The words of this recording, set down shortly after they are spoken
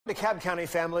DeKalb County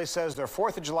family says their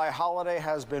 4th of July holiday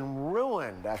has been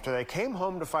ruined after they came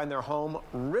home to find their home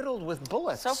riddled with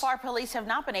bullets. So far, police have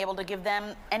not been able to give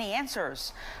them any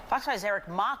answers. Fox 5's Eric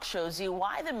Mock shows you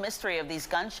why the mystery of these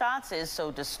gunshots is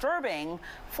so disturbing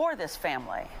for this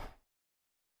family.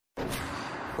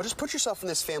 Well, just put yourself in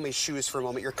this family's shoes for a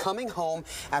moment. You're coming home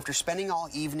after spending all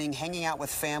evening hanging out with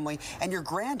family, and your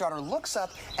granddaughter looks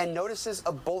up and notices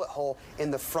a bullet hole in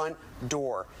the front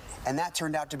door. And that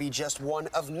turned out to be just one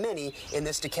of many in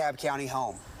this DeKalb County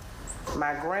home.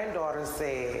 My granddaughter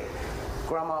said,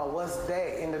 "Grandma, what's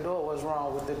that in the door? What's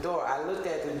wrong with the door?" I looked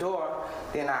at the door,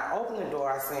 then I opened the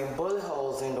door, I seen bullet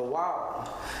holes in the wall.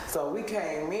 So we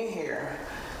came in here.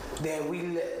 Then we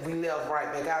left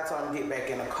right back out, told them to get back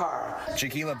in the car.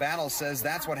 Shaquila Battle says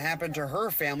that's what happened to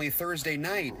her family Thursday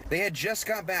night. They had just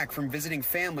got back from visiting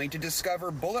family to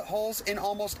discover bullet holes in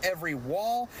almost every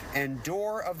wall and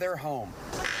door of their home.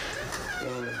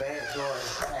 In the back door,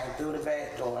 came through the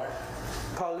back door.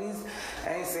 Police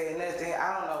ain't saying nothing.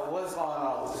 I don't know what's going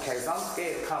on with the case. I'm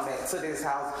scared to come back to this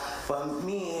house for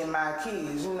me and my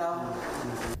kids, you know.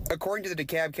 According to the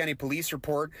DeKalb County Police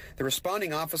report, the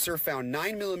responding officer found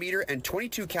 9mm and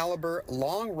 .22 caliber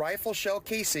long rifle shell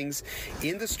casings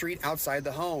in the street outside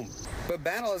the home. But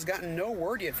Battle has gotten no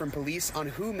word yet from police on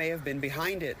who may have been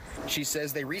behind it. She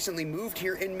says they recently moved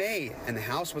here in May, and the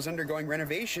house was undergoing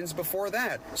renovations before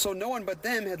that, so no one but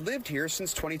them had lived here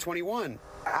since 2021.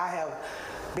 I have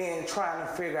been trying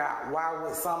to figure out why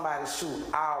would somebody shoot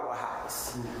our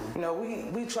house. You know,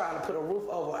 we trying to put a roof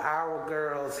over our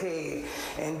girl's head,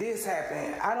 and this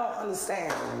happened. I don't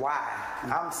understand why.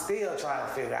 I'm still trying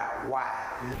to figure out why.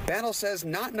 Battle says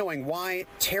not knowing why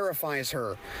terrifies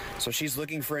her, so she's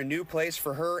looking for a new place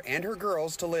for her and her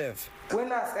girls to live. We're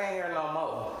not staying here no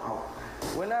more.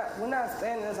 We're not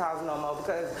staying in this house no more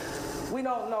because we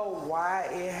don't know why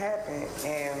it happened,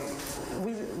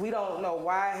 and we don't know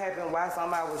why it happened, why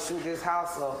somebody would shoot this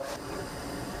house up.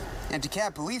 And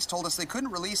DeKalb police told us they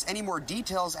couldn't release any more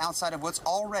details outside of what's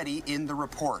already in the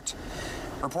report.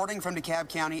 Reporting from DeKalb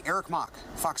County, Eric Mock,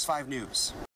 Fox 5 News.